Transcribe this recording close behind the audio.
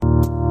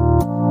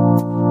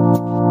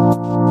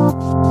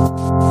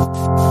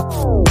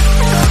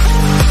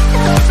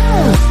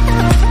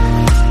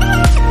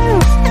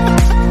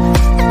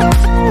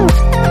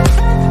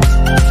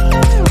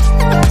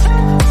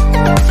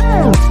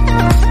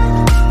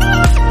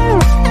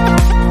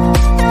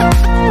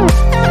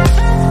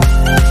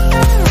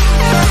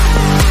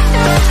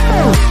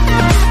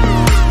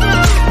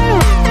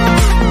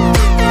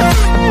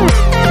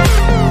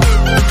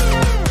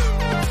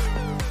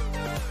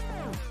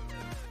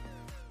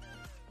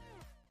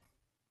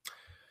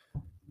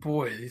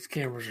Boy, these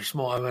cameras are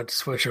small. I'm going to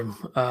switch them.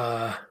 They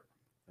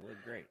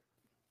look great.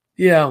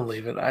 Yeah, I'll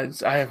leave it.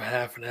 I have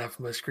half and half of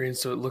my screen,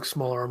 so it looks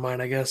smaller on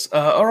mine, I guess.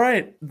 All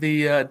right.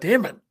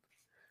 Damn it.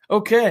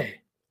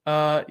 Okay.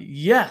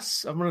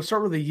 Yes. I'm going to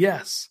start with a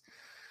yes.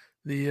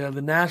 The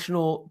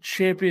national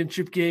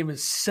championship game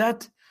is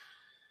set.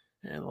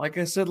 And like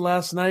I said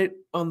last night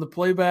on the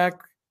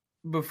playback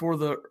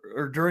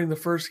during the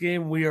first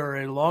game, we are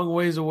a long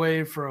ways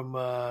away from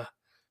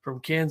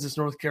Kansas,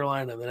 North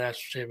Carolina in the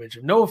national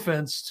championship. No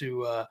offense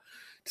to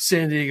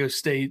San Diego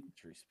State.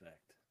 Respect.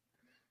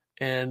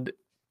 And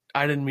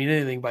I didn't mean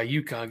anything by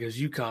UConn because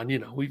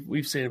UConn,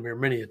 we've seen them here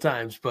many a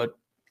times. But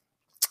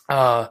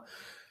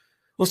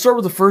we'll start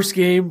with the first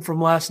game from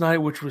last night,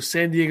 which was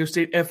San Diego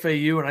State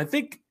FAU. And I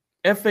think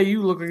FAU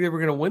looked like they were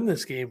going to win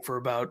this game for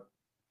about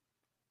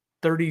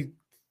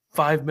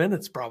 35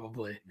 minutes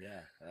probably.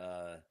 Yeah.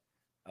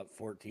 Up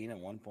 14 at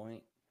one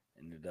point,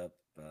 ended up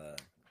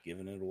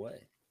giving it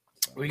away.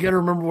 So. Well, you got to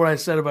remember what I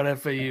said about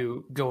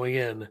FAU going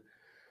in.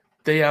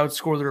 They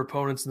outscored their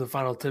opponents in the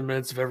final 10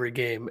 minutes of every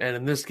game. And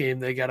in this game,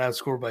 they got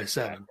outscored by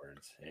 7.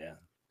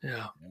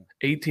 Yeah.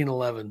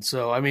 18-11.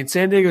 So, I mean,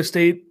 San Diego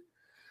State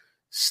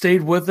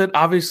stayed with it.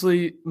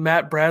 Obviously,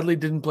 Matt Bradley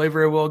didn't play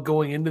very well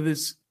going into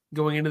this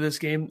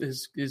game.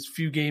 His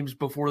few games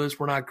before this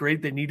were not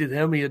great. They needed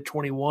him. He had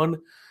 21,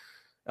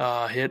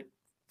 hit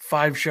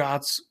 5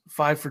 shots,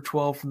 5 for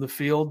 12 from the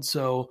field.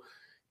 So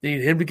they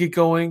needed him to get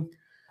going.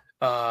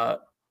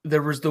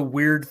 There was the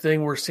weird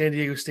thing where San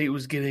Diego State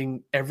was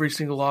getting every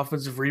single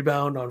offensive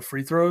rebound on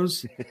free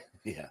throws.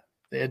 Yeah.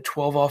 They had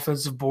 12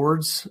 offensive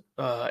boards,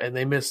 and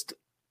they missed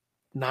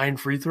 9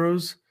 free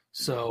throws.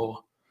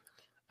 So,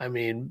 I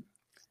mean,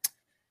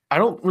 I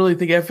don't really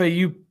think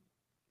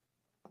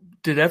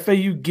did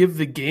FAU give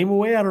the game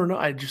away? I don't know.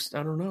 I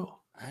don't know.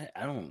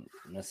 I don't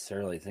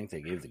necessarily think they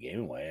gave the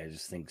game away. I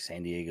just think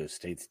San Diego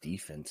State's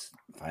defense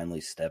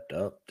finally stepped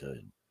up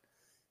to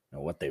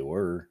what they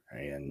were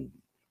and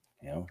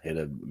hit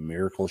a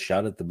miracle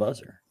shot at the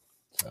buzzer.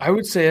 So. I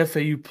would say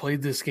FAU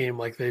played this game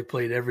like they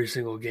played every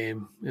single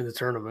game in the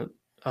tournament.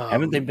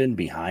 Haven't they been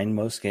behind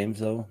most games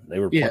though? They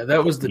were. Yeah,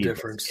 that was the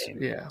difference.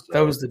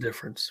 That was the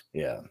difference.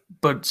 Yeah,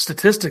 but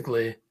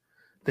statistically,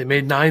 they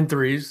made 9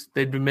 threes.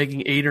 They'd been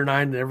making 8 or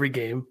 9 in every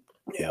game.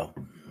 Yeah,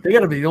 they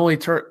got to be the only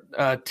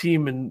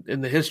team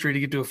in the history to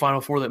get to a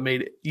Final Four that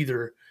made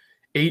either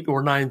 8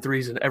 or 9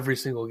 threes in every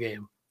single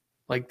game,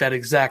 like that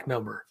exact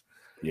number.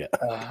 Yeah.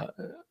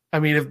 I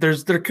mean, if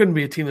there couldn't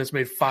be a team that's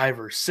made 5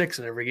 or 6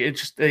 in every game.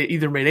 It's just they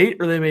either made 8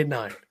 or they made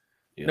 9.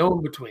 Yeah. No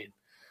in between.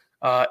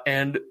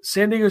 And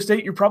San Diego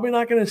State, you're probably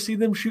not going to see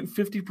them shoot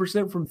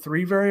 50% from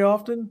 3 very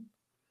often.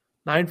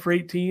 9 for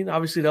 18.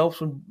 Obviously, it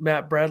helps when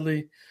Matt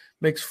Bradley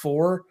makes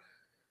 4.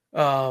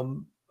 I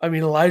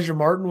mean, Elijah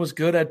Martin was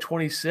good at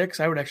 26.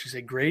 I would actually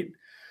say great.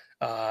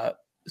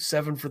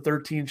 7 for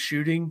 13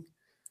 shooting.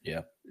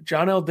 Yeah.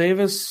 John L.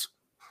 Davis,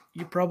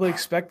 you probably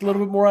expect a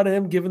little bit more out of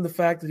him, given the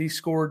fact that he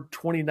scored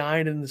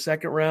 29 in the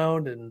second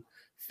round and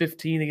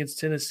 15 against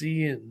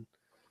Tennessee and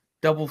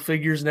double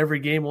figures in every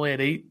game, only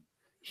had 8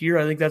 here.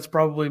 I think that's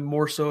probably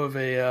more so of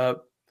a,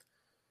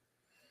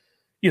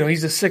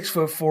 he's a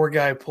 6'4"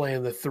 guy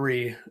playing the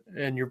 3,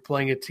 and you're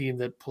playing a team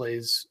that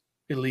plays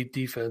elite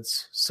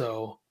defense.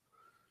 So,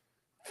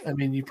 I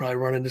mean, you probably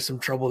run into some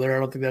trouble there. I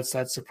don't think that's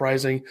that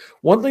surprising.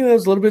 One thing that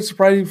was a little bit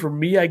surprising for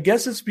me, I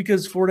guess it's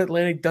because Florida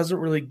Atlantic doesn't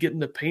really get in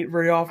the paint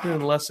very often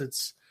unless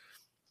it's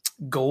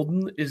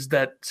golden, is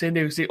that San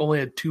Diego State only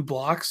had 2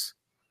 blocks.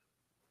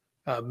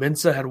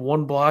 Mensah had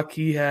 1 block.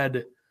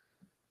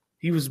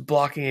 He was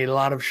blocking a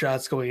lot of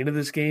shots going into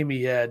this game.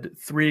 He had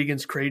 3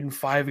 against Creighton,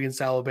 5 against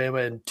Alabama,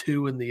 and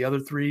 2 in the other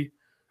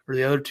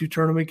 2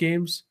 tournament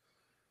games.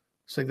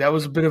 So that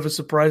was a bit of a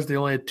surprise. They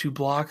only had 2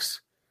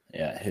 blocks.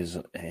 Yeah,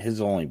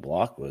 his only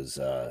block was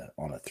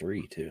on a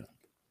 3 too.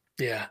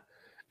 Yeah,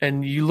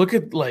 and you look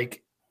at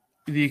like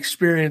the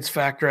experience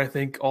factor. I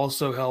think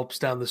also helps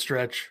down the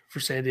stretch for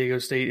San Diego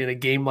State in a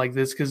game like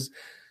this because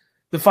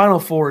the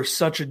Final Four is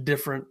such a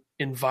different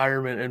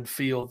environment and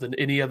feel than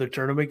any other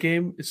tournament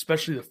game,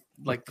 especially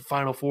the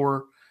Final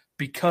Four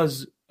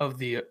because of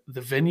the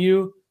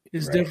venue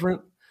is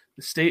different.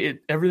 The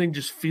state, everything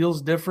just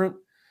feels different,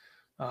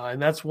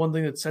 and that's one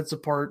thing that sets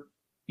apart,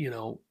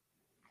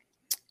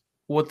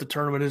 what the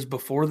tournament is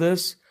before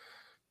this.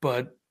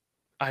 But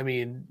I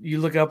mean, you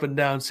look up and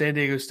down San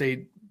Diego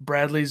State,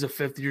 Bradley's a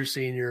 5th-year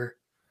senior.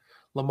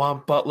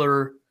 Lamont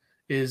Butler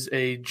is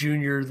a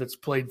junior that's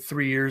played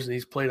 3 years, and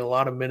he's played a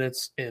lot of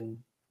minutes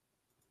in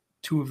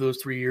 2 of those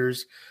 3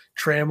 years.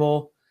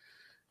 Trammell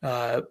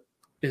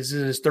is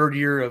in his 3rd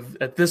year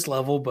at this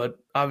level, but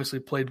obviously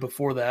played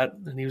before that,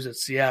 and he was at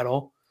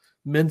Seattle.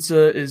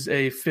 Mensah is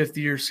a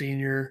 5th-year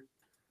senior,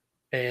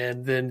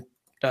 and then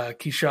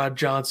Keyshawn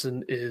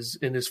Johnson is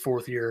in his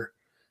 4th year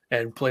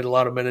and played a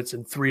lot of minutes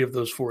in 3 of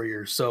those 4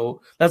 years.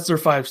 So that's their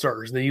 5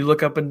 starters. And then you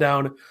look up and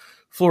down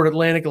Florida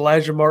Atlantic,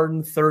 Elijah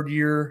Martin, 3rd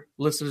year,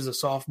 listed as a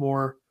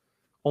sophomore,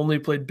 only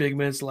played big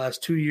minutes the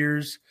last 2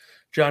 years.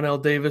 John L.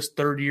 Davis,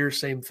 3rd year,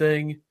 same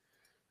thing.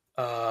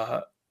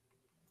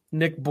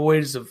 Nick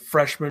Boyd is a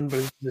freshman, but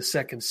it's the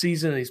second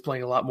season, and he's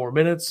playing a lot more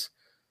minutes.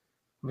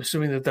 I'm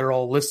assuming that they're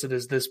all listed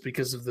as this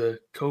because of the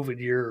COVID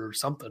year or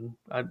something.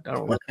 I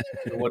don't know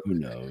what Who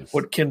knows?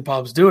 what Ken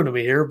Pop's doing to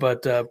me here,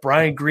 but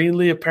Brian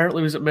Greenlee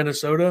apparently was at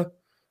Minnesota.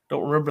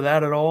 Don't remember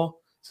that at all.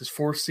 It's his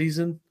fourth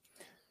season.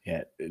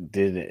 Yeah.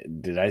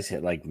 Did I say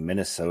like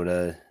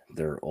Minnesota,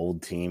 their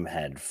old team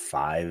had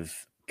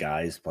 5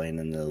 guys playing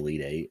in the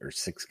Elite Eight or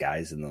 6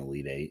 guys in the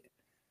Elite Eight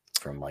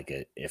from like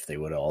if they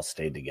would have all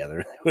stayed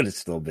together, they would have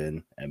still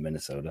been at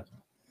Minnesota.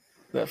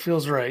 That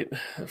feels right.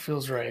 That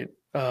feels right.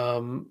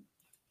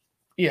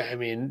 Yeah, I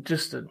mean,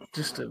 just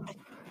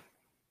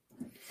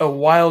a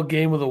wild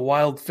game with a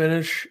wild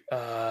finish.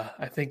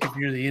 I think if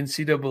you're the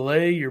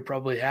NCAA, you're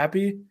probably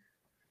happy.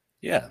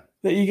 Yeah,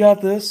 that you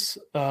got this.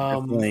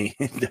 Definitely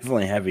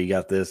happy you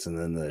got this. And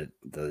then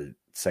the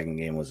second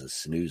game was a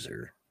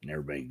snoozer, and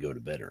everybody could go to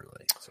bed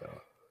early. So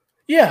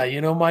yeah,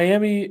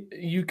 Miami,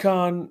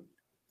 UConn,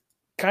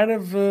 kind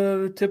of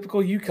a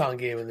typical UConn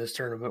game in this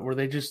tournament where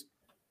they just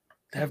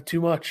have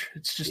too much.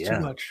 It's just too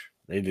much.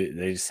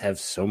 They just have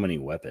so many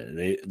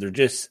weapons. They're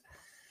just.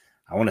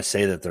 I want to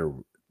say that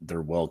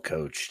they're well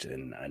coached,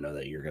 and I know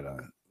that you're gonna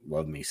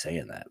love me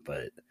saying that,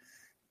 but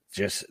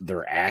just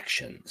their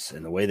actions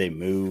and the way they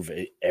move,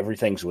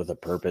 everything's with a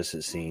purpose.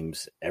 It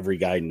seems every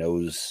guy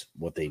knows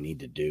what they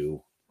need to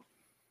do.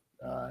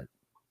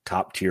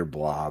 Top tier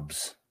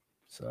blobs.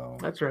 So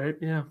that's right.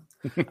 Yeah,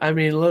 I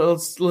mean,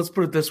 let's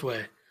put it this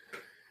way.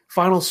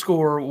 Final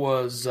score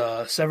was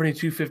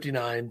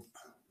 72-59.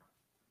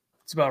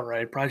 It's about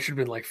right. Probably should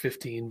have been like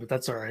 15, but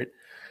that's all right.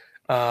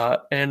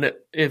 And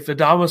if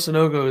Adama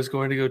Sanogo is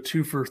going to go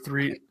 2 for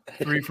 3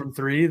 from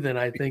 3, then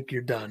I think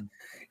you're done.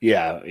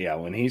 Yeah.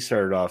 When he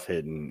started off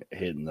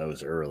hitting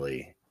those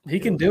early, he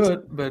can do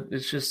it, but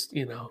it's just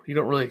you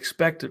don't really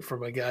expect it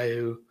from a guy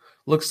who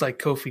looks like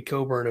Kofi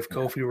Coburn if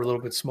Kofi were a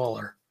little bit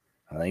smaller.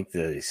 I think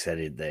that he said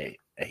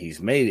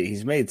he's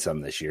made some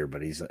this year,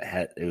 but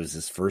it was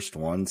his first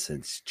one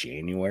since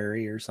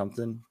January or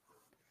something.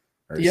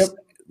 Yep.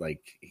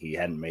 Like he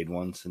hadn't made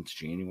one since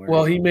January.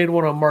 Well, he made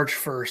one on March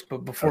 1st,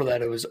 but before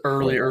that it was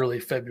early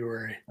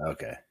February.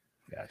 Okay.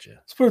 Gotcha.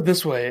 Let's put it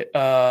this way.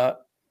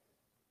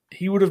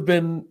 He would have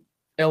been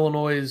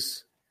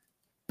Illinois'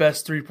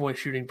 best 3-point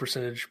shooting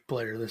percentage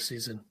player this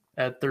season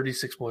at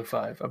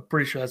 36.5. I'm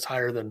pretty sure that's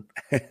higher than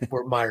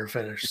where Meyer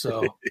finished.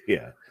 So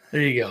yeah,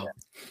 there you go.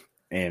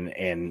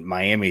 And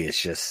Miami is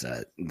just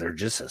they're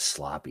just a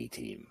sloppy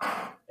team,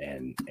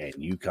 and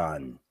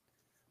UConn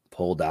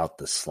pulled out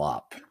the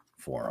slop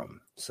for them.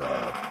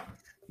 So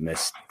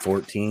missed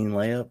 14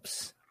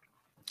 layups.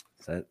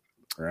 Is that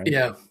right?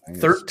 Yeah,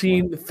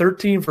 13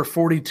 for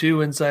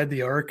 42 inside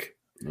the arc.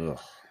 Ugh.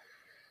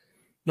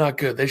 Not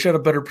good. They shot a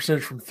better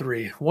percentage from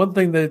 3. One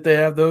thing that they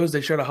have, though, is they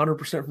shot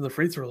 100% from the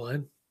free throw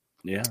line.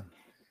 Yeah.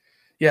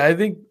 Yeah, I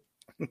think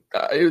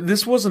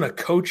this wasn't a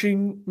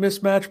coaching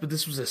mismatch, but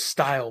this was a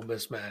style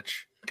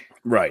mismatch.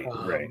 Right.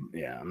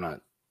 Yeah, I'm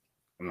not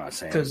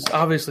saying because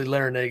obviously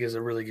Larinaga is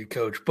a really good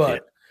coach,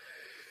 but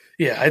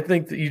yeah, I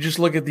think that you just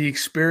look at the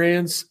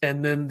experience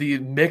and then the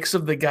mix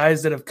of the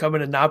guys that have come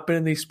in and not been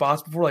in these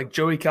spots before, like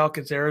Joey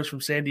Calcaterra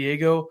from San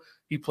Diego.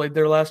 He played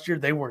there last year.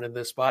 They weren't in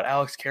this spot.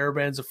 Alex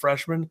Caravan's a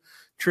freshman.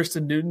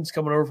 Tristan Newton's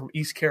coming over from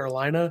East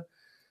Carolina.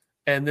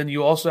 And then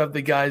you also have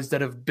the guys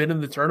that have been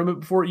in the tournament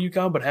before at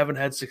UConn but haven't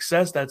had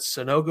success. That's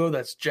Sanogo.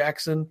 That's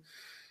Jackson.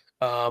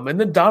 And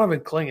then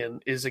Donovan Clingan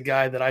is a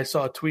guy that I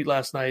saw a tweet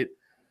last night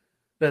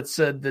that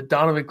said that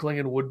Donovan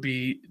Clingan would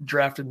be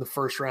drafted in the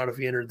first round if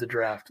he entered the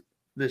draft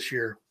this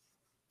year.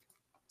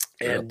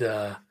 And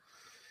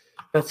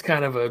that's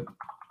kind of a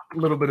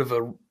little bit of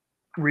a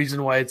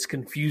reason why it's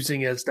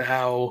confusing as to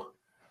how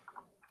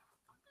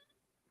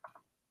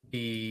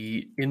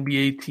the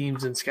NBA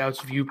teams and scouts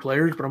view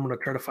players, but I'm going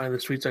to try to find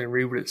this tweet so I can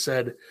read what it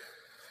said.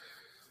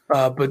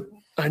 But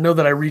I know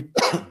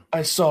that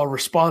I saw a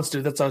response to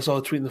it. That's how I saw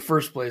the tweet in the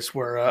first place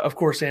where, of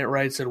course, Ant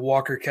Wright said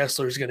Walker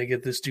Kessler is going to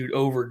get this dude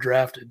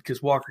overdrafted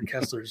because Walker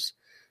Kessler's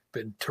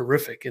been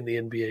terrific in the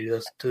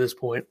NBA to this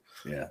point.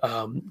 Yeah.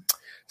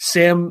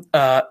 Sam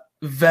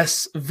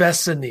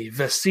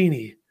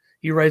Vecini,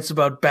 he writes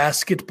about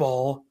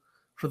basketball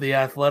for The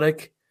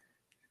Athletic.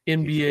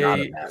 NBA. He's not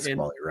a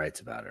basketball, he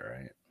writes about it,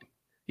 right?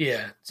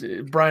 Yeah,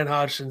 Brian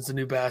Hodgson's the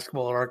new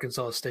basketball at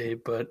Arkansas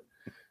State, but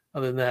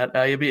other than that,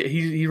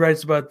 he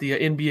writes about the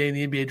NBA and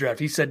the NBA draft.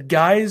 He said,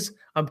 guys,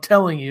 I'm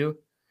telling you,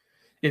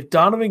 if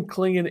Donovan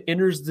Clingan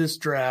enters this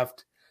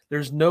draft,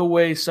 there's no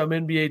way some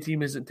NBA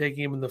team isn't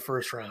taking him in the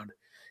first round.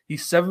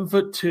 He's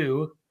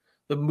 7'2".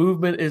 The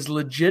movement is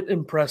legit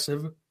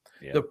impressive.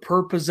 Yeah. The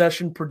per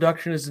possession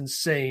production is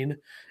insane,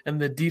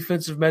 and the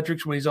defensive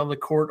metrics when he's on the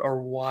court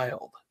are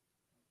wild.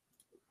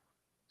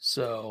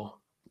 So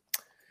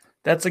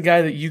that's a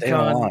guy that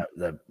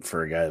UConn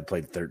for a guy that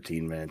played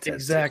 13 minutes,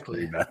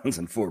 exactly, had 6 rebounds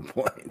and 4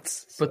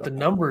 points. So. But the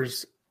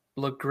numbers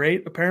look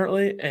great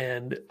apparently,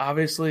 and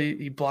obviously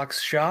he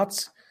blocks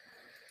shots.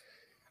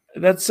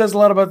 That says a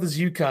lot about this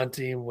UConn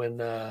team. When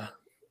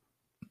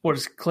what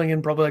is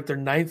Clingan probably like their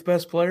 9th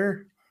best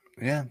player?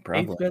 Yeah,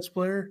 probably. Eighth best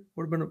player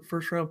would have been a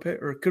first round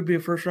pick, or it could be a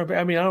first round pick.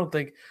 I mean,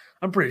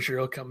 I'm pretty sure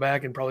he'll come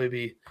back and probably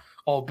be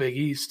all Big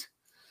East,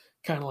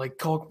 kind of like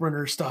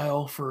Kalkbrenner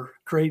style for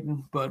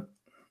Creighton. But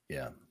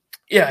Yeah.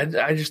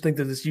 I just think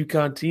that this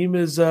UConn team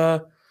is.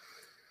 I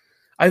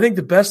think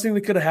the best thing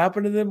that could have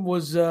happened to them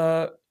was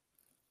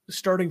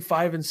starting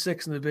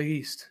 5-6 in the Big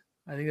East.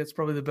 I think that's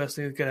probably the best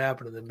thing that could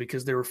happen to them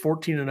because they were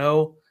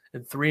 14-0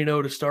 and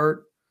 3-0 to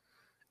start,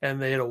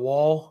 and they hit a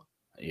wall.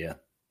 Yeah.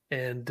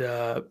 And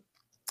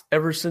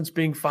ever since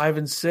being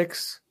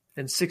 5-6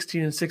 and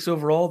 16-6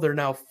 overall, they're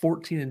now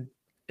 14-2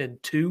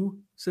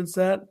 since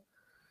that.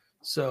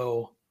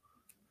 So,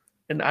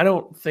 and I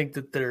don't think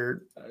that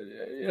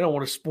I don't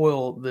want to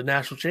spoil the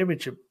national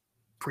championship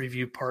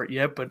preview part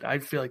yet, but I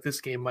feel like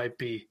this game might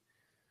be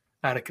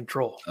out of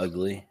control.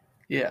 Ugly.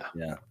 Yeah.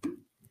 Yeah. I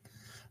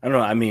don't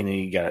know. I mean,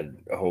 you got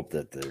to hope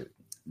that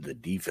the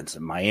defense,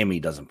 Miami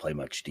doesn't play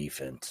much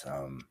defense.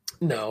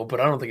 No, but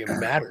I don't think it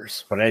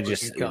matters. But it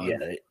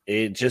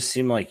just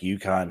seemed like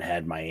UConn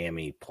had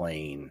Miami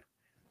playing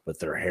with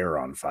their hair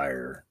on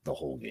fire the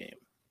whole game.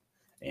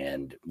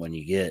 And when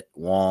you get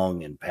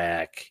Wong and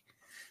Pack,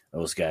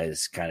 those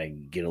guys kind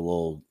of get a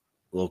little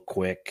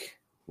quick,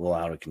 a little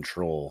out of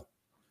control.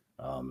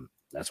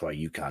 That's why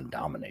UConn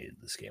dominated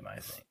this game, I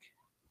think.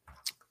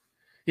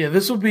 Yeah,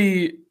 this will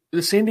be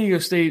the San Diego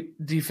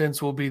State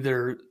defense will be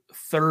their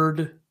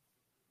third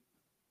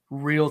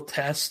real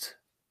test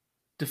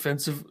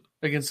defensive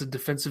against a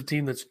defensive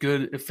team that's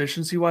good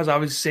efficiency wise.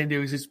 Obviously, San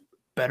Diego is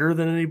better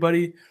than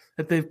anybody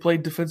that they've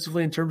played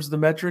defensively in terms of the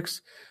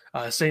metrics.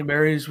 St.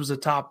 Mary's was a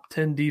top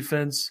 10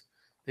 defense.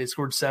 They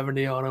scored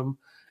 70 on them.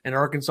 And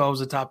Arkansas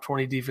was a top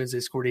 20 defense. They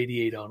scored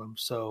 88 on them.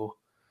 So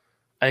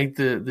I think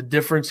the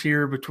difference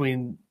here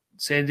between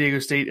San Diego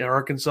State and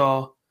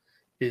Arkansas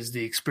is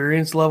the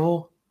experience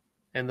level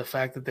and the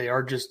fact that they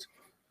are just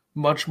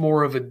much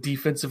more of a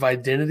defensive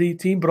identity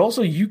team. But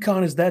also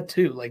UConn is that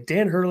too. Like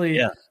Dan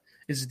Hurley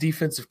is a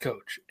defensive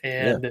coach.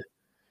 And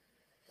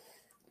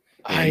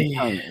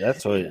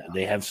that's why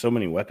they have so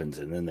many weapons,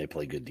 and then they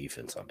play good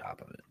defense on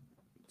top of it.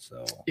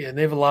 So and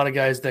they have a lot of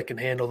guys that can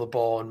handle the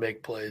ball and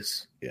make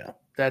plays. Yeah.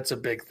 That's a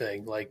big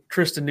thing. Like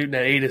Tristan Newton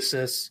had 8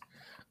 assists,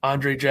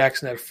 Andre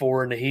Jackson had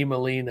 4, Naheem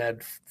Aline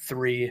had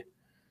 3.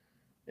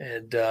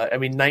 And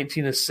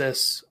 19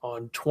 assists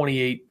on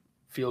 28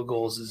 field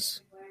goals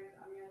is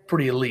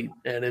pretty elite.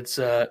 And it's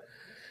a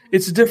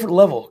different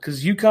level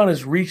because UConn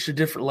has reached a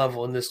different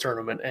level in this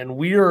tournament. And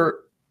we are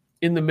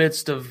in the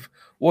midst of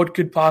what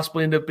could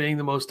possibly end up being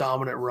the most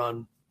dominant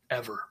run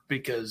ever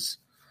because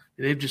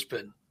they've just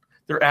been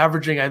 – they're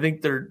averaging – I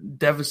think their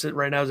deficit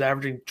right now is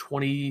averaging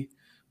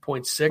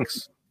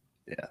 20.6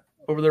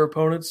 over their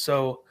opponents.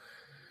 So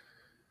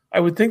I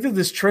would think that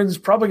this trend is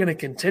probably going to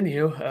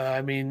continue.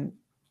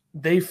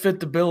 They fit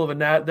the bill of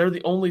they're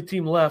the only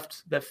team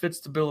left that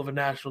fits the bill of a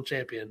national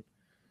champion,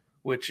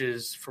 which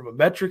is from a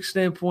metric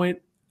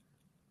standpoint,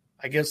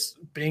 I guess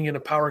being in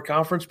a power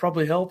conference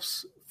probably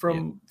helps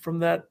from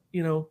that,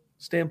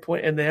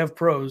 standpoint. And they have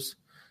pros.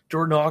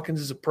 Jordan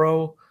Hawkins is a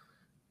pro.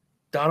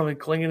 Donovan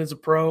Clingan is a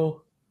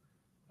pro.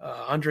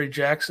 Andre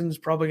Jackson's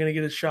probably going to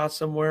get a shot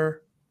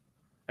somewhere.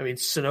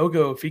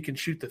 Sonogo, if he can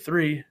shoot the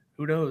 3,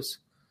 who knows?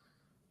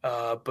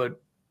 But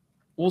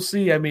we'll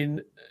see. I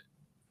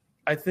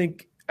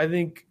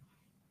think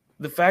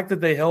the fact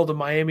that they held a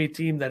Miami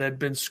team that had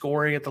been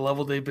scoring at the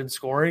level they've been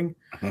scoring,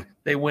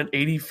 they went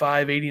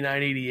 85,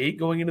 89, 88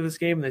 going into this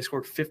game, and they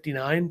scored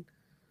 59.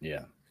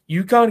 Yeah.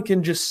 UConn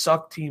can just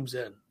suck teams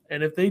in.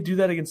 And if they do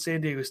that against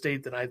San Diego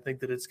State, then I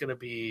think that it's going to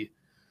be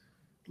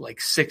like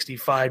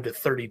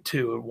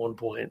 65-32 at one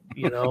point,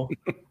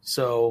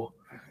 So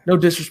no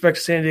disrespect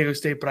to San Diego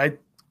State, but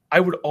I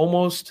would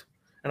almost,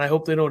 and I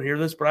hope they don't hear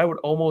this, but I would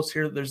almost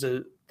hear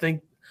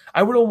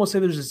I would almost say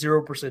there's a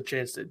 0%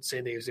 chance that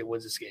San Diego State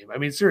wins this game.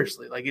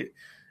 Seriously,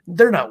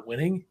 they're not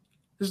winning.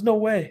 There's no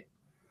way.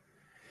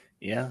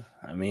 Yeah,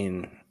 I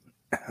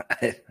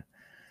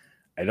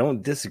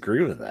don't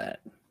disagree with that.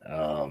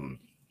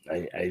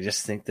 I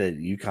just think that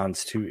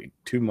UConn's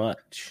too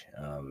much.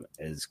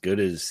 As good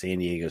as San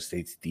Diego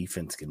State's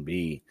defense can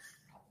be,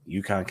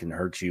 UConn can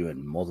hurt you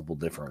in multiple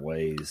different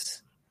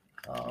ways.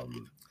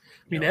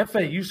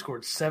 FAU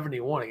scored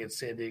 71 against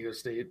San Diego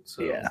State.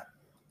 So yeah.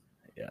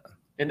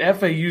 And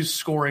FAU's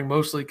scoring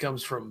mostly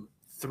comes from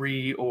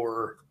 3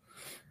 or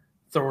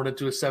throwing it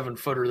to a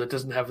 7-footer that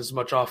doesn't have as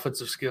much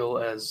offensive skill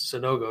as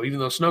Sonogo, even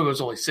though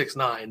Sonogo's only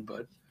 6'9",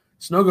 but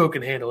Sonogo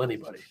can handle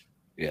anybody.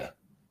 Yeah.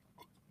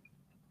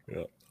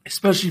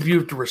 Especially if you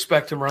have to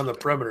respect him around the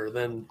perimeter,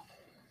 then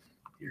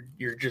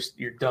you're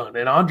done.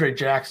 And Andre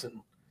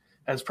Jackson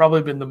has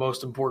probably been the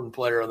most important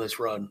player on this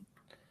run.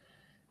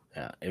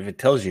 Yeah, if it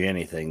tells you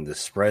anything, the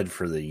spread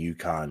for the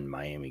UConn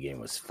Miami game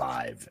was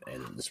 5,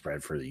 and the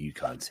spread for the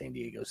UConn San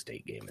Diego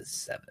State game is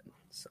 7.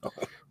 So,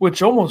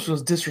 which almost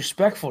feels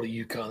disrespectful to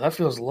UConn. That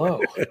feels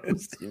low.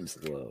 It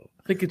seems low.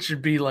 I think it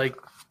should be like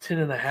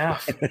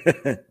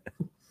 10.5.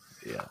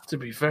 Yeah. To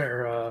be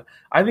fair,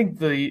 I think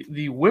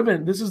the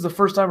women. This is the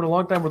first time in a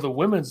long time where the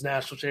women's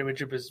national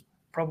championship is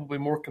probably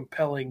more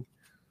compelling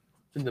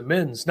in the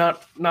men's.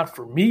 Not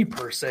for me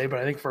per se, but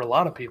I think for a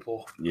lot of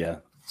people. Yeah.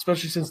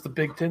 Especially since the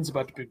Big Ten's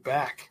about to be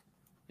back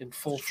in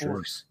full It's true.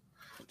 force.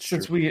 It's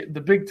Since true.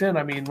 the Big Ten,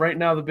 I mean, right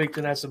now the Big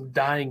Ten has some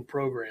dying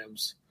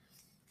programs,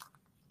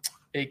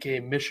 aka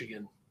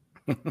Michigan,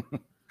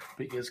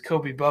 because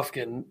Kobe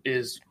Buffkin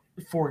is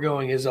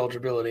foregoing his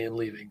eligibility and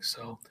leaving.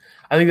 So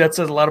I think that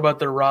says a lot about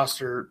their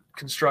roster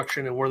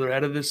construction and where they're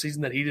headed this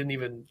season, that he didn't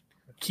even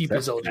keep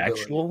his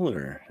eligibility. Actual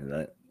or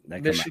that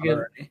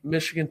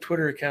Michigan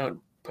Twitter account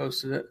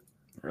posted it.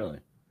 Really?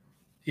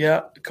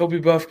 Yeah, Kobe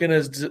Buffkin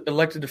has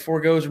elected to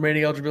forego his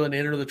remaining eligibility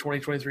and enter the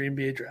 2023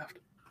 NBA draft.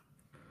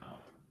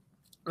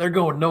 They're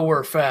going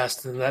nowhere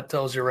fast, and that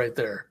tells you right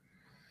there.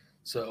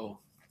 So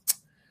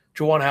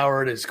Juwan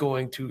Howard is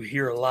going to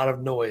hear a lot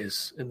of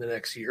noise in the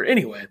next year.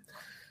 Anyway,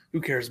 who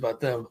cares about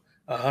them?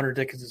 Hunter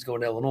Dickinson is going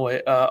to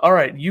Illinois. All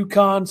right,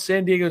 UConn,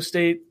 San Diego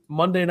State,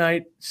 Monday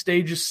night,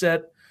 stage is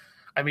set.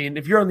 I mean,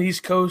 if you're on the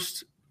East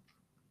Coast,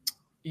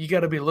 you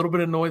got to be a little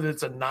bit annoyed that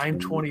it's a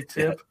 9:20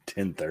 tip.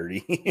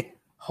 10:30.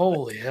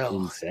 Holy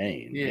hell.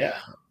 Insane. Yeah.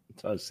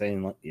 That's what I was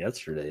saying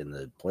yesterday in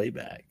the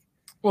playback.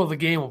 Well, the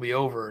game will be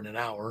over in an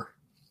hour,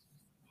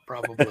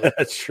 probably.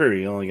 That's true.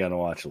 You only got to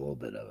watch a little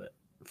bit of it.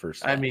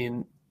 First time. I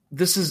mean,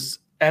 this is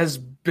as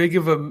big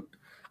of a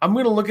 – I'm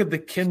going to look at the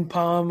Ken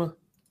Pom,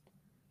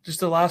 just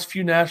the last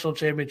few national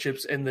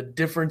championships and the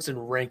difference in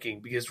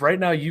ranking, because right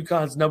now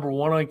UConn's number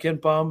 1 on Ken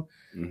Pom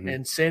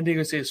and San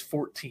Diego State is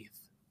 14th.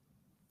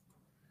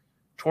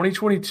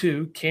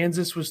 2022,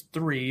 Kansas was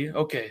 3.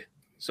 Okay,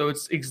 so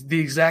it's the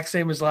exact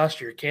same as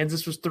last year.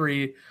 Kansas was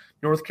 3.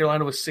 North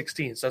Carolina was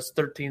 16, so that's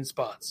 13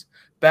 spots.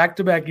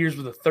 Back-to-back years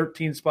with a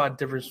 13-spot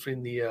difference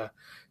between the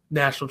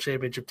national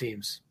championship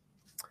teams.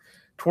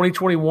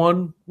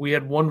 2021, we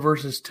had 1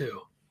 versus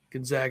 2,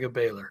 Gonzaga,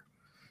 Baylor.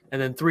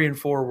 And then 3 and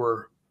 4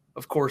 were,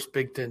 of course,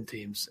 Big Ten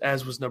teams,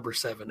 as was number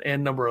 7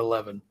 and number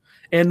 11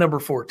 and number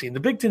 14. The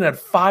Big Ten had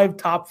 5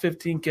 top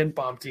 15 Ken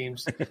Pom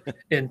teams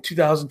in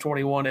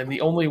 2021, and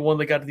the only one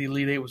that got to the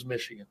Elite Eight was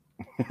Michigan.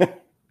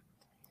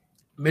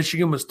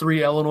 Michigan was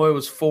 3, Illinois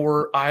was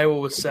 4, Iowa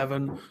was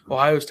 7,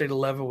 Ohio State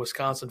 11,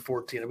 Wisconsin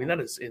 14. I mean, that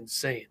is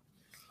insane.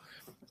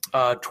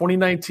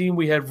 2019,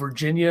 we had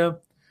Virginia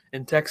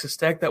and Texas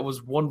Tech. That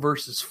was 1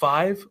 versus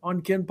 5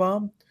 on Ken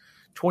Pom.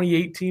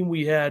 2018,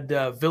 we had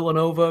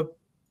Villanova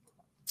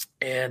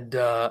and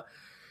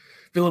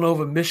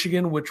Villanova,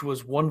 Michigan, which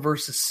was 1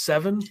 versus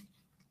 7.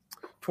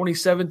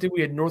 2017,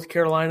 we had North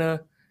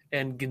Carolina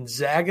and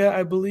Gonzaga,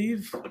 I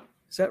believe.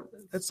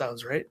 That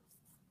sounds right?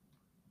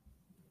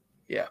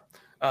 Yeah.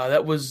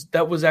 That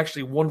was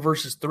actually 1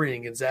 versus 3,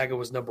 and Gonzaga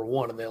was number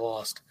 1, and they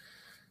lost.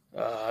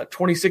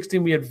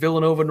 2016, we had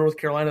Villanova, North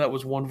Carolina. That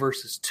was 1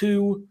 versus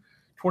 2.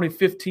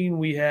 2015,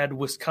 we had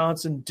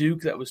Wisconsin, Duke.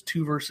 That was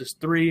 2 versus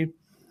 3.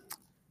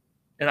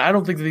 And I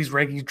don't think that these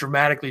rankings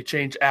dramatically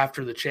change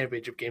after the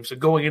championship game. So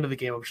going into the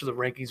game, I'm sure the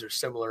rankings are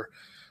similar.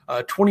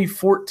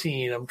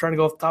 2014, I'm trying to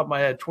go off the top of my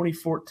head.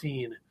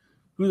 2014,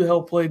 who the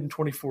hell played in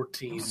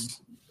 2014?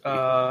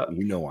 I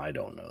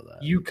don't know that.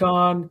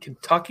 UConn,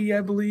 Kentucky,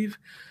 I believe.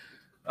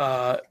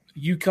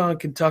 UConn,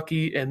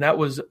 Kentucky, and that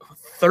was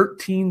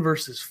 13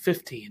 versus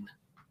 15.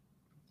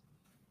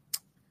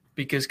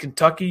 Because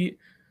Kentucky,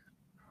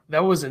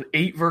 that was an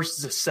 8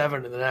 versus a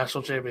 7 in the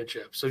national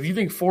championship. So if you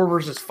think 4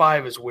 versus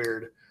 5 is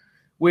weird,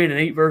 we had an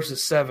 8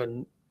 versus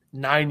 7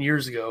 9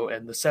 years ago,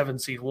 and the 7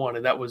 seed won,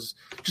 and that was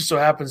just so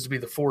happens to be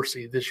the 4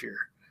 seed this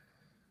year.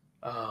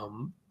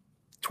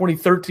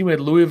 2013, we had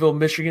Louisville,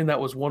 Michigan.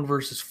 That was 1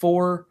 versus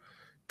 4.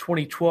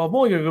 2012,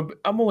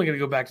 I'm only gonna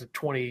go back to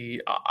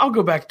 20. I'll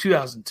go back to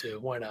 2002.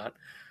 Why not?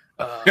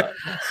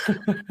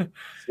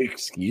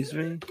 Excuse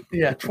me?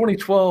 Yeah,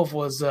 2012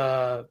 was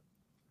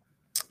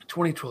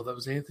 2012. That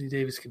was Anthony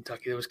Davis,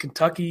 Kentucky. That was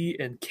Kentucky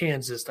and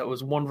Kansas. That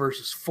was 1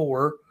 versus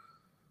 4.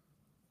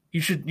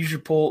 You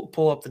should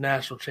pull up the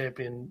national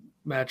champion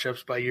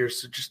matchups by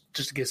years, so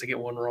just in case I get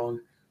one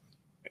wrong.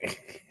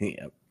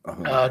 Yep.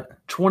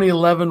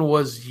 2011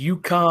 was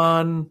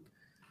UConn,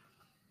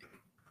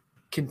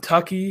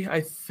 Kentucky,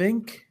 I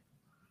think.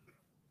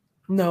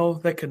 No,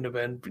 that couldn't have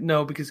been.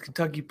 No, because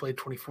Kentucky played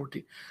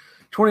 2014.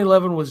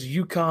 2011 was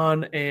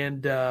UConn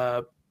and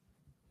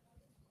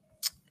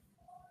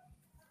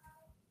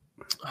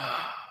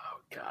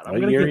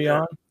what year are you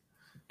on?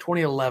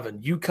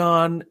 2011,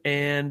 UConn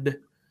and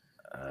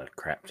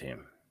crap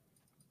team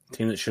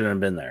that shouldn't have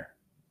been there.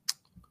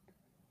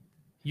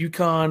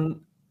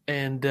 UConn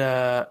and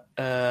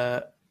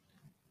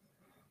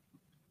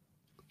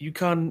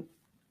UConn,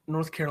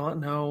 North Carolina.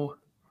 No,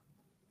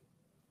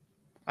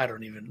 I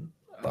don't even.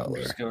 Butler.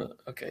 I'm just gonna.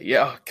 Okay,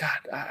 yeah. Oh, God,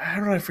 how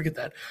did I forget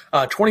that?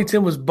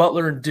 2010 was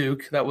Butler and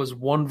Duke. That was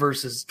 1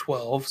 versus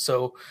 12.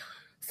 So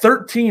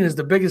 13 is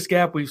the biggest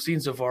gap we've seen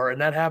so far,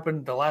 and that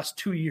happened the last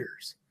 2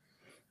 years.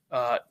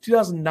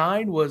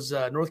 2009 was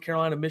North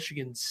Carolina,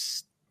 Michigan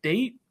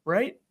State,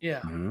 right? Yeah.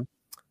 Mm-hmm. It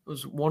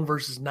was 1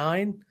 versus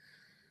 9.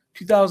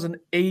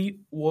 2008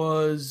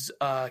 was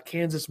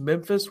Kansas,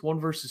 Memphis, 1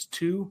 versus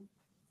 2.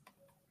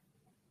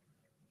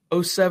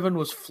 2007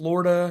 was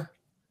Florida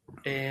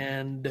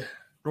and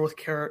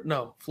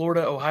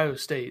Florida, Ohio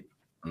State.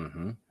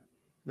 Mm-hmm.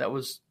 That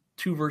was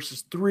 2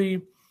 versus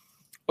 3.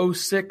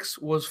 06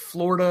 was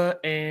Florida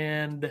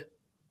and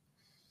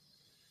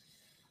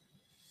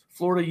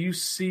Florida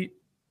UCLA.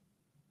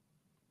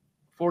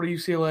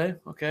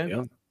 Okay.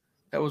 Yep.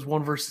 That was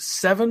 1 versus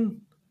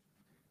 7.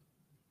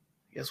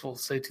 I guess we'll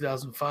say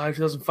 2005.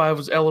 2005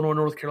 was Illinois,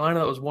 North Carolina.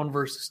 That was 1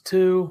 versus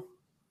 2.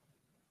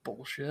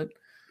 Bullshit.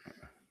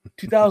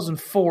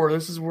 2004,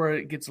 this is where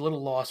it gets a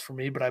little lost for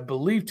me, but I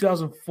believe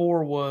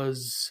 2004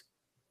 was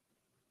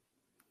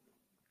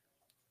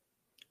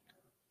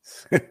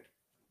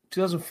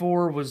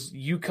 2004 was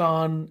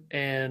UConn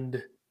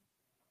and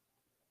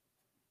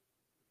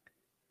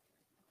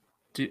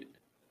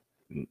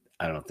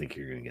I don't think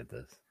you're going to get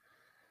this.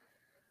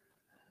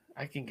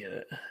 I can get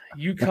it.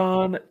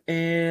 UConn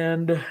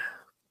and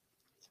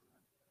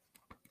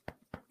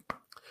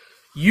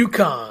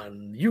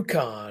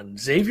UConn.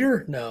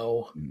 Xavier?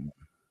 No.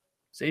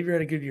 Xavier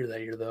had a good year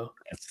that year, though.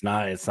 It's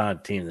not a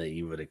team that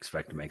you would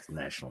expect to make the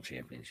national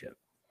championship.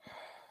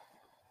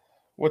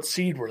 What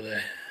seed were they?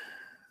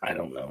 I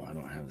don't know. I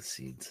don't have the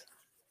seeds.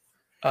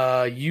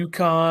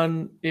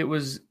 UConn. It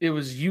was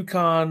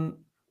UConn.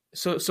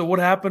 So what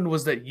happened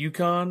was that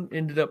UConn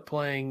ended up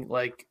playing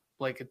like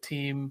a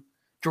team,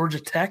 Georgia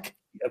Tech.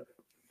 Yep.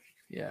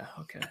 Yeah.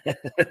 Okay.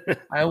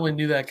 I only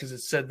knew that because it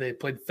said they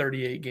played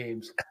 38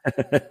 games.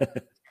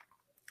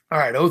 All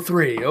right.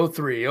 03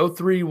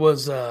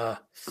 was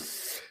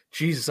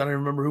Jesus. I don't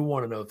remember who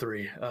won in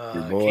 03.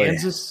 Your boy.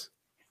 Kansas.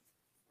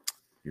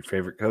 Your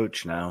favorite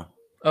coach now.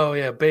 Oh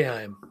yeah,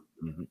 Boeheim.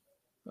 Mm-hmm.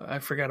 I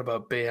forgot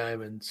about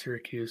Boeheim and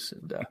Syracuse,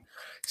 and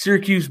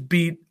Syracuse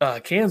beat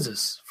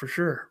Kansas for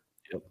sure.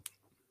 Yep.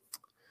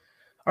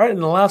 All right,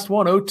 and the last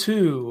one,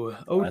 02.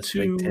 Last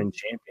Big Ten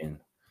champion.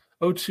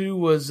 02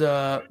 was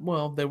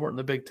well, they weren't in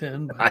the Big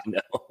Ten. But I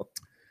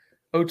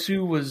know.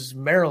 02 was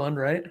Maryland,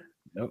 right?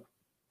 Yep.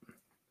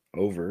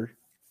 Over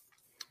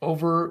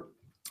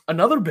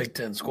another Big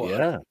Ten squad.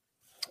 Yeah.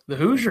 The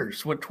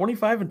Hoosiers went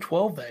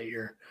 25-12 that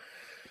year.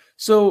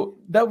 So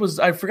that was,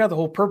 I forgot the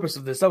whole purpose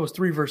of this. That was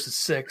 3 versus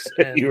 6.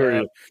 And, you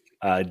were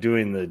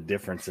doing the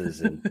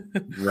differences in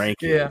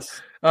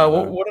rankings. Yeah.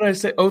 What did I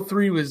say?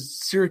 03 was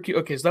Syracuse.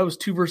 Okay, so that was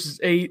 2 versus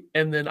 8.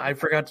 And then I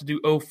forgot to do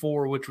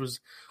 04, which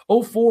was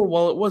 04.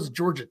 While it was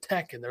Georgia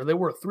Tech in there, they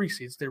were 3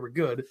 seeds. They were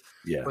good.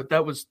 Yeah. But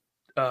that was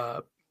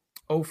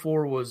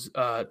 04 was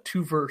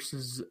 2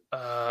 versus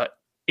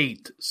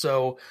 8.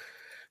 So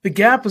the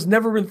gap has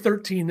never been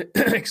 13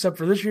 except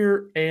for this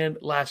year and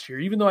last year.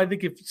 Even though I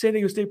think if San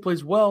Diego State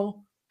plays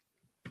well,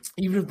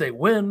 even if they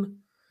win,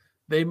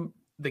 the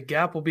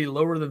gap will be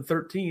lower than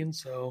 13.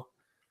 So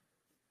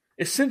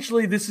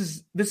essentially, this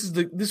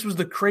was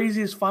the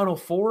craziest Final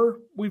Four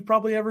we've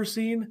probably ever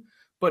seen.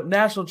 But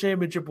national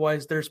championship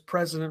wise, there's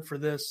precedent for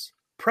this.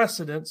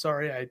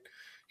 Sorry, I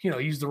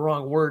used the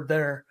wrong word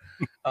there.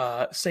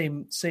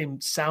 Same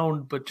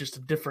sound, but just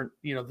a different,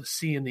 the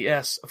C and the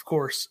S, of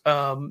course.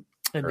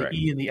 And Correct.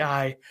 The E and the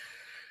I.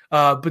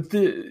 But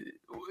the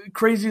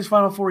craziest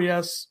Final Four,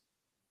 yes.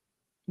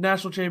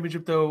 National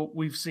championship, though,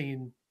 we've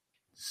seen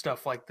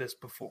stuff like this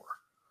before.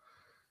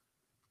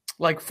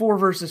 Like 4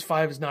 versus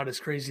 5 is not as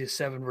crazy as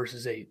 7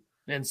 versus 8.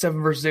 And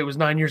 7 versus 8 was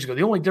 9 years ago.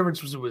 The only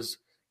difference was it was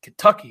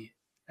Kentucky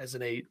as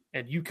an 8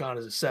 and UConn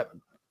as a 7.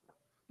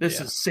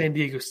 This is San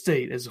Diego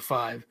State as a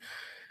 5.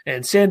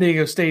 And San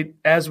Diego State,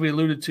 as we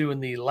alluded to in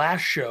the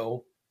last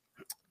show,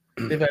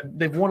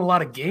 they've won a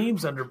lot of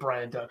games under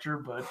Brian Dutcher,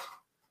 but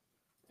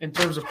in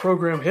terms of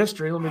program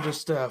history, let me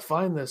just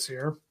find this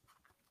here.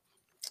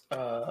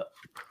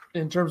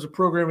 In terms of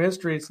program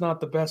history, it's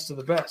not the best of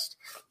the best.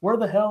 Where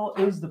the hell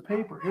is the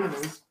paper? Here it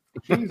is.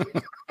 Jesus.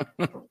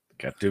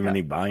 Got too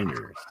many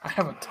binders. I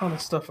have a ton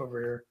of stuff over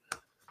here.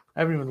 I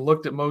haven't even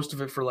looked at most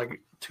of it for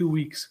like 2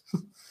 weeks.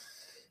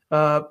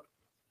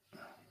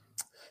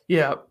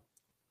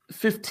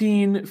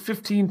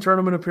 15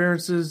 tournament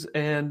appearances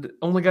and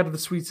only got to the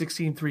Sweet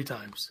 16 3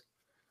 times.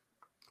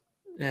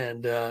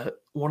 And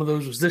one of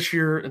those was this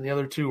year, and the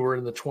other 2 were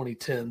in the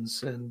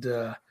 2010s. And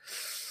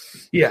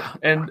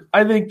and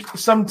I think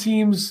some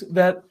teams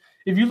that,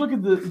 if you look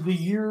at the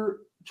year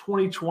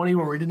 2020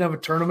 where we didn't have a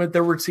tournament,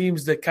 there were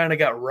teams that kind of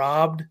got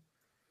robbed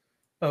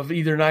of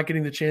either not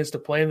getting the chance to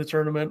play in the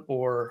tournament,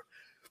 or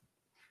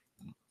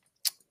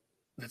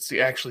that's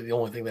actually the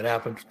only thing that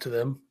happened to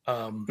them.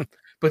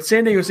 But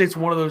San Diego State's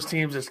one of those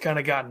teams that's kind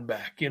of gotten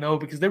back,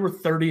 because they were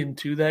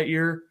 30-2 that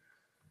year.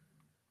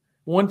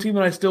 One team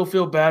that I still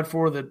feel bad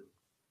for that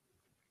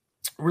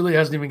really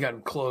hasn't even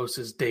gotten close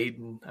is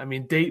Dayton. I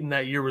mean, Dayton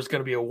that year was going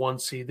to be a 1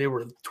 seed. They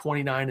were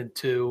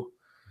 29-2.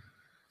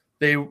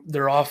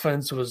 Their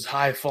offense was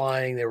high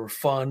flying. They were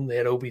fun. They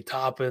had Obi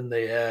Toppin.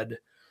 They had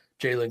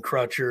Jalen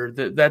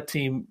Crutcher. That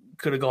team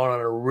could have gone on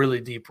a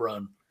really deep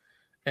run,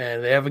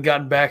 and they haven't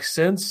gotten back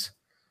since.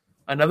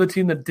 Another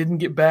team that didn't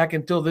get back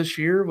until this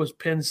year was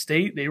Penn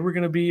State. They were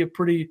going to be a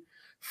pretty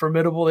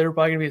formidable. They were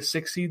probably going to be a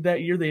 6 seed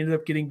that year. They ended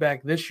up getting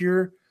back this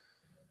year.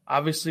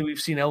 Obviously, we've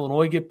seen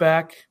Illinois get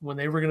back when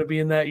they were going to be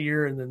in that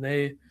year, and then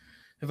they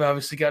have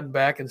obviously gotten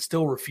back and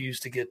still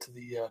refused to get to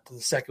the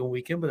second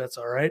weekend, but that's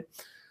all right.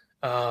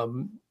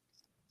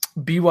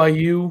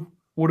 BYU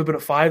would have been a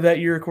 5 that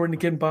year, according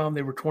to KenPom.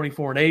 They were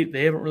 24-8.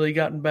 They haven't really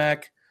gotten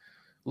back.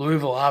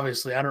 Louisville,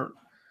 obviously, I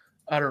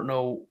don't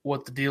know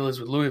what the deal is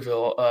with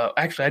Louisville.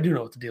 Actually, I do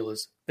know what the deal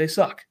is. They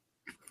suck.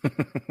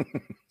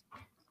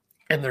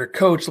 And their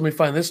coach, let me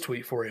find this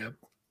tweet for you.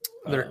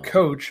 Their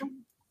coach,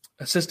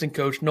 assistant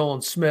coach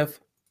Nolan Smith,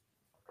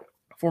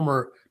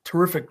 former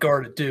terrific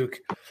guard at Duke,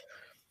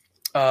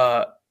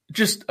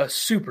 just a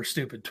super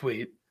stupid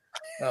tweet.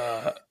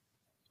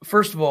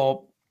 First of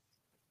all,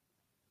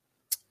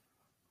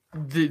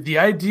 the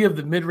idea of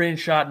the mid-range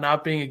shot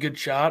not being a good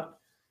shot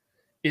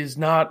is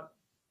not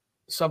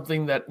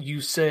something that you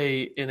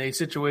say in a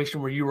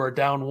situation where you are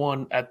down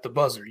 1 at the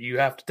buzzer. You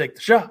have to take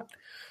the shot.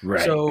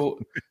 Right. So,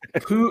 I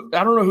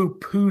don't know who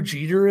Pooh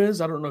Jeter is.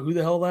 I don't know who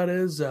the hell that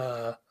is.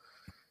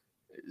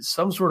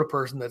 Some sort of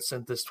person that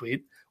sent this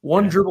tweet.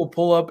 One dribble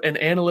pull up and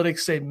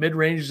analytics say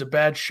mid-range is a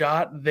bad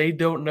shot. They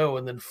don't know.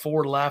 And then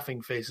 4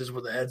 laughing faces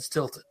with the heads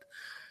tilted.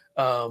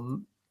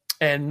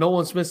 And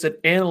Nolan Smith said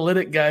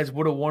analytic guys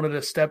would have wanted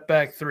a step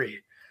back 3.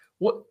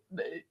 What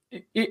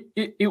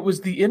it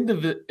was the end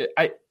of it.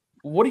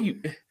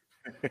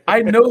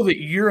 I know that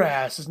your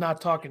ass is not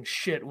talking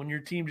shit when your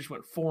team just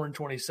went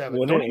 4-27.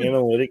 Wouldn't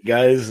analytic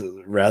guys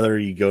rather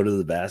you go to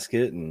the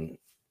basket? And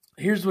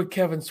here's what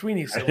Kevin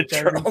Sweeney said, which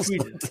I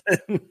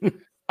retweeted.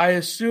 I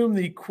assume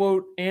the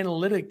quote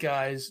analytic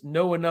guys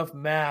know enough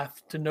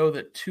math to know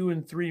that 2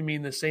 and 3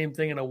 mean the same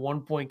thing in a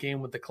 1-point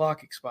game with the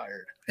clock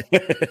expired.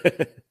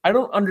 I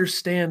don't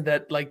understand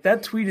that. Like,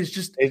 that tweet is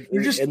just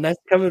and that's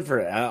coming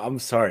for. I'm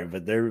sorry,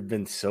 but there have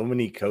been so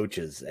many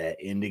coaches at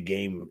end of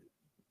game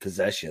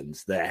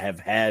possessions that have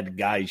had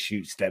guys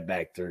shoot step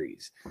back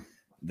threes.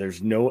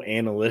 There's no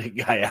analytic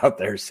guy out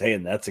there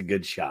saying that's a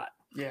good shot.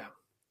 Yeah.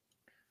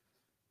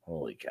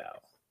 Holy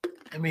cow.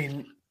 I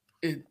mean,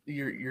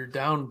 you're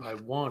down by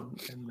 1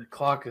 and the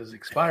clock is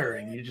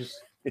expiring. You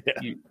just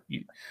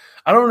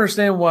I don't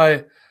understand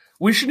why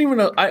we shouldn't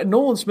even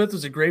Nolan Smith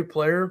is a great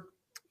player,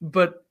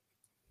 but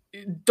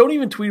don't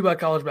even tweet about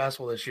college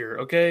basketball this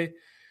year, okay?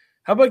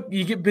 How about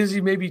you get busy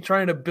maybe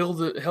trying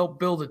to help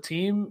build a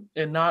team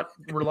and not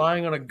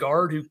relying on a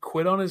guard who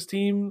quit on his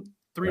team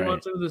 3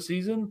 months into the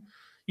season?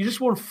 You just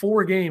won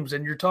 4 games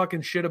and you're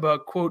talking shit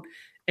about, quote,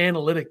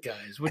 analytic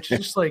guys, which is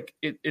just like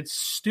it's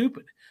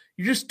stupid.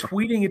 You're just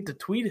tweeting it to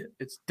tweet it.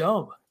 It's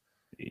dumb.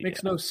 It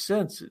makes no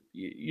sense.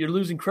 You're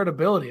losing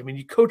credibility. I mean,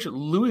 you coach at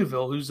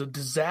Louisville, who's a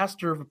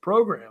disaster of a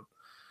program.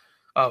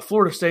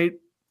 Florida State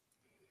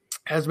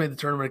has made the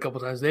tournament a couple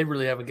of times. They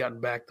really haven't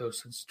gotten back, though,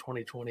 since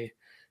 2020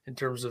 in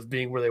terms of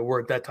being where they were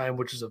at that time,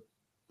 which is a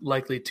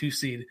likely 2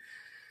 seed.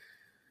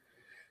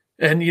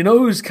 And you know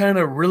who's kind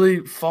of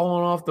really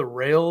fallen off the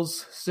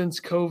rails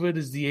since COVID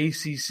is the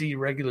ACC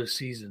regular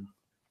season.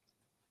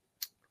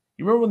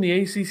 You remember when the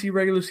ACC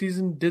regular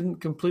season didn't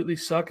completely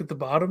suck at the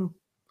bottom?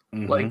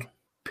 Mm-hmm. Like,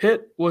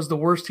 Pitt was the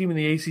worst team in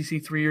the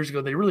ACC 3 years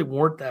ago. They really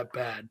weren't that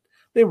bad.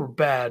 They were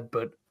bad,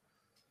 but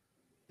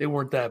they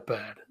weren't that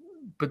bad.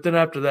 But then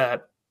after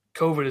that,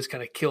 COVID has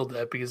kind of killed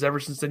that because ever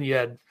since then you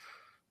had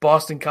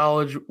Boston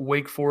College,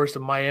 Wake Forest,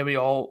 and Miami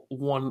all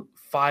won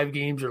 5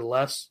 games or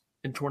less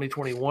in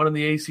 2021 in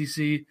the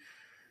ACC.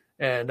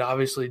 And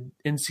obviously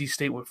NC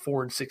State went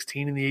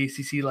 4-16 in the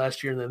ACC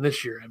last year. And then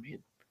this year, I mean,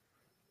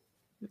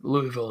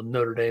 Louisville and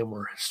Notre Dame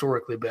were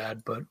historically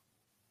bad, but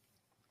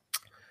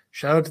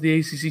shout out to the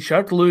ACC. Shout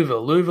out to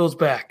Louisville. Louisville's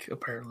back,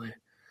 apparently.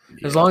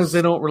 Yes. As long as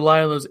they don't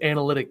rely on those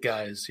analytic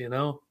guys, you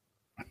know?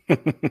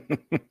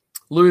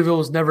 Louisville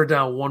was never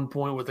down 1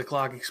 point with the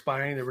clock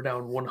expiring. They were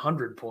down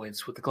 100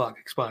 points with the clock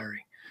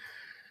expiring.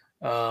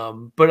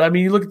 But, I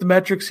mean, you look at the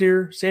metrics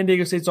here. San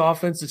Diego State's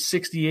offense is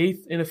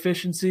 68th in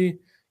efficiency.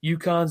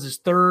 UConn's is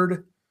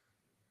 3rd.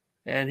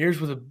 And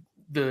here's where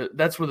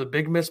that's where the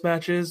big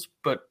mismatch is.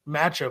 But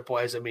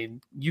matchup-wise, I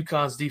mean,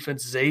 UConn's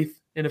defense is 8th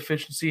in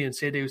efficiency and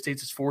San Diego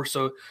State's is 4th.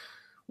 So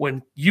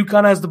when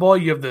UConn has the ball,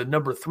 you have the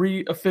number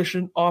 3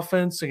 efficient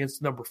offense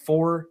against number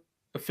 4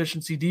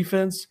 efficiency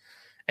defense.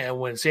 And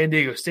when San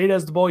Diego State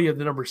has the ball, you have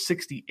the number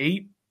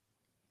 68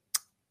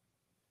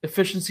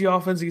 efficiency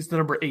offense against the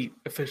number 8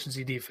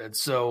 efficiency defense.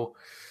 So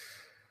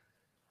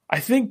I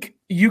think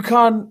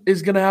UConn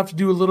is going to have to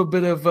do a little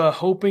bit of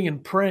hoping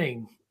and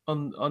praying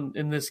on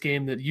in this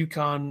game that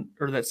UConn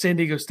or that San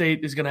Diego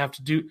State is going to have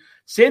to do.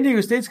 San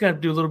Diego State's going to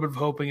have to do a little bit of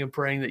hoping and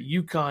praying that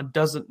UConn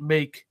doesn't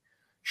make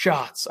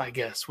shots, I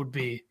guess, would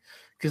be.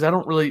 Because I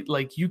don't really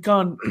like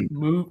UConn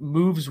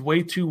moves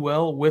way too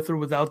well with or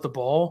without the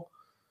ball.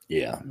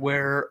 Yeah.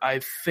 Where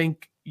I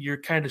think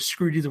you're kind of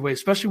screwed either way,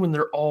 especially when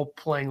they're all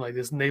playing like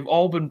this. And they've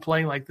all been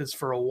playing like this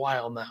for a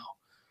while now.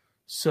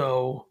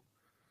 So,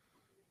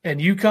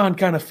 and UConn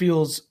kind of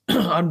feels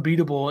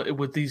unbeatable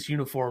with these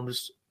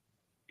uniforms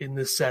in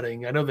this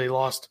setting. I know they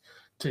lost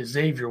to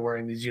Xavier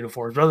wearing these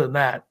uniforms. But other than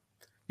that,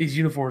 these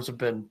uniforms have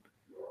been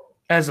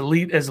as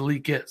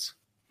elite gets.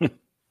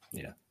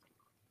 Yeah.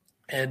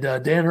 And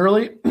Dan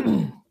Hurley,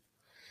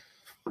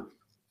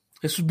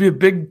 this would be a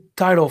big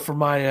title for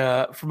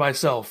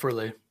myself.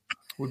 Really,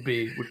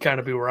 would kind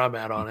of be where I'm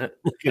at on it.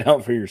 Looking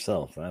out for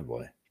yourself, that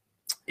boy.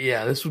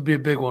 Yeah, this would be a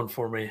big one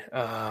for me.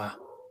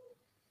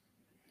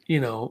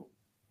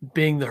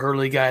 being the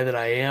Hurley guy that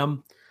I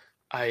am,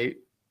 I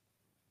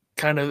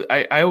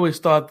always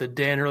thought that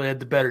Dan Hurley had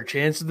the better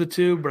chance of the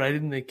two, but I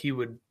didn't think he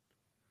would,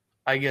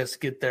 I guess,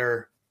 get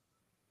there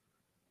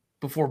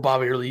before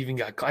Bobby Hurley even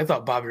got. I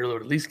thought Bobby Hurley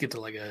would at least get to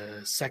like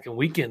a second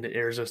weekend at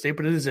Arizona State,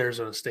 but it is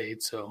Arizona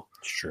State, so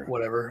Sure.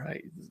 whatever.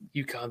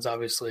 UConn's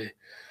obviously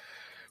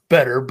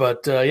better,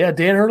 but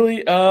Dan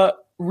Hurley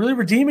really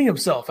redeeming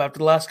himself after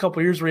the last couple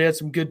of years where he had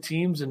some good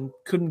teams and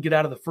couldn't get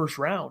out of the first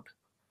round.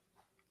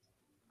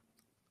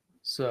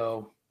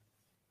 So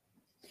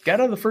got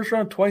out of the first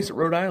round twice at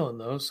Rhode Island,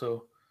 though,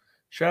 so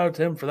shout out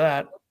to him for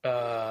that.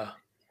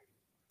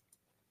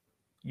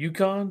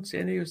 UConn,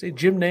 San Diego State,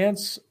 Jim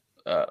Nance,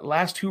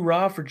 last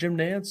hoorah for Jim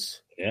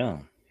Nance. Yeah,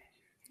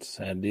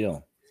 sad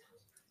deal.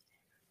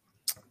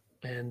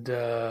 And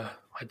my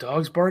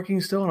dog's barking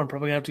still, and I'm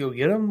probably going to have to go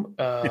get him.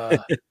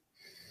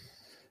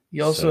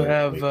 You also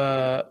have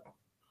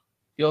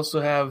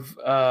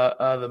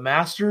the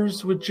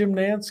Masters with Jim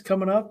Nance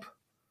coming up.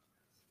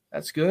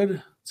 That's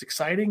good. It's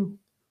exciting.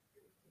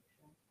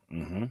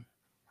 Mm-hmm.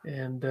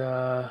 And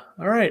all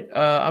right,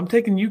 I'm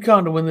taking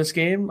UConn to win this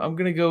game. I'm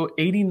going to go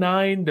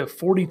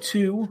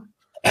 89-42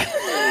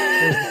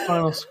 as the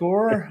final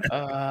score.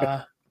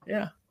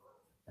 Yeah,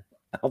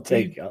 I'm going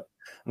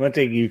to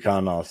take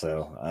UConn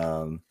also.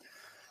 I'm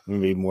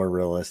going to be more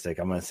realistic.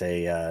 I'm going to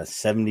say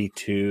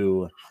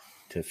 72-59.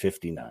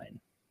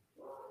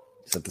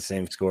 Is that the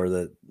same score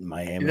that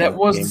Miami? That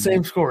was the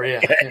same score.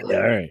 Yeah.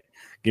 All right,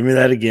 give me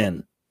that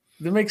again.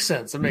 That makes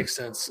sense.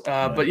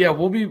 But yeah,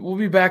 we'll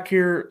be back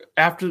here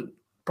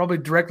probably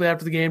directly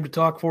after the game to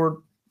talk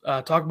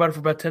about it for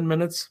about 10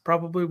 minutes,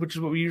 probably, which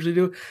is what we usually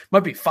do.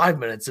 Might be 5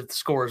 minutes if the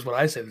score is what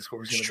I say the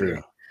score is going to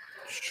be.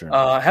 It's true.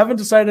 Haven't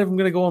decided if I'm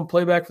going to go on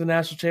playback for the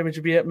national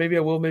championship yet. Maybe I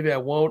will, maybe I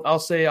won't. I'll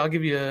say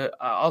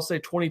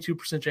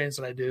 22% chance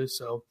that I do.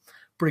 So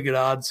pretty good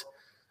odds.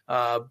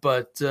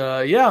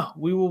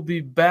 We will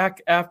be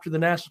back after the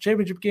national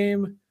championship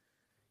game.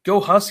 Go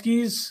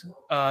Huskies.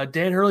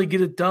 Dan Hurley,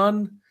 get it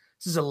done.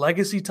 This is a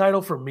legacy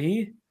title for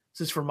me.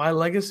 This is for my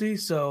legacy.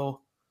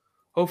 So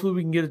hopefully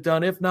we can get it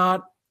done. If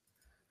not,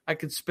 I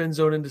could spin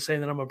zone into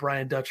saying that I'm a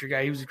Brian Dutcher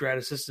guy. He was a grad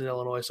assistant in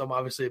Illinois, so I'm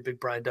obviously a big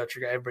Brian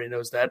Dutcher guy. Everybody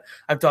knows that.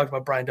 I've talked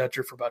about Brian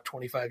Dutcher for about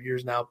 25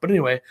 years now. But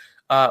anyway,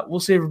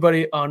 we'll see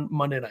everybody on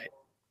Monday night.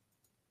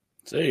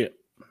 See ya.